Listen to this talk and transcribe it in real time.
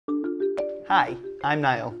Hi, I'm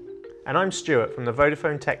Niall. And I'm Stewart from the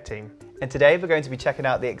Vodafone Tech Team. And today we're going to be checking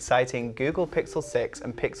out the exciting Google Pixel 6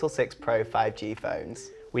 and Pixel 6 Pro 5G phones.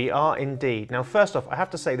 We are indeed. Now first off, I have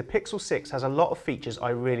to say the Pixel 6 has a lot of features I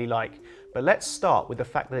really like, but let's start with the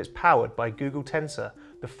fact that it's powered by Google Tensor,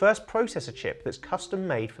 the first processor chip that's custom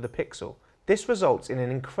made for the Pixel. This results in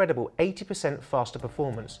an incredible 80% faster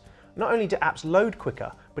performance. Not only do apps load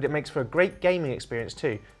quicker, but it makes for a great gaming experience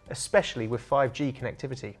too, especially with 5G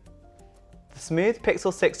connectivity. The smooth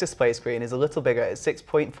Pixel 6 display screen is a little bigger at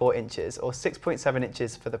 6.4 inches or 6.7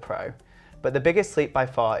 inches for the Pro, but the biggest leap by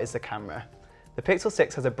far is the camera. The Pixel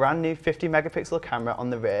 6 has a brand new 50 megapixel camera on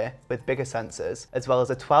the rear with bigger sensors, as well as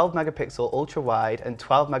a 12 megapixel ultra wide and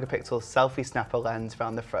 12 megapixel selfie snapper lens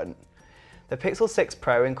around the front. The Pixel 6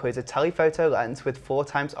 Pro includes a telephoto lens with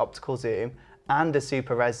 4x optical zoom and a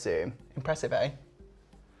super res zoom. Impressive, eh?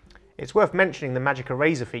 It's worth mentioning the Magic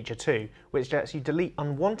Eraser feature too, which lets you delete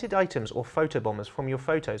unwanted items or photobombers from your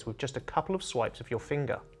photos with just a couple of swipes of your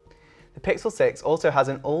finger. The Pixel 6 also has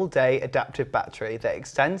an all-day adaptive battery that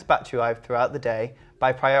extends battery life throughout the day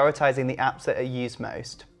by prioritising the apps that are used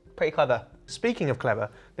most. Pretty clever. Speaking of clever,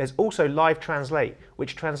 there's also Live Translate,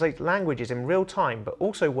 which translates languages in real time but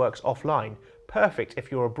also works offline, perfect if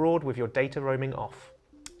you're abroad with your data roaming off.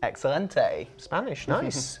 Excelente. Spanish,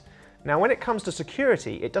 nice. Now when it comes to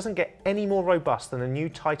security, it doesn't get any more robust than the new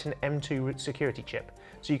Titan M2 security chip,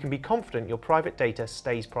 so you can be confident your private data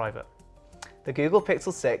stays private. The Google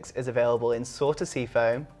Pixel 6 is available in Sorta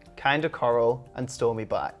Seafoam, Kinda Coral and Stormy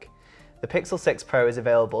Black. The Pixel 6 Pro is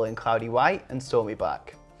available in Cloudy White and Stormy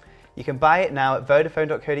Black. You can buy it now at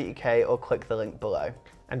vodafone.co.uk or click the link below.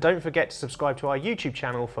 And don't forget to subscribe to our YouTube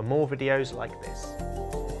channel for more videos like this.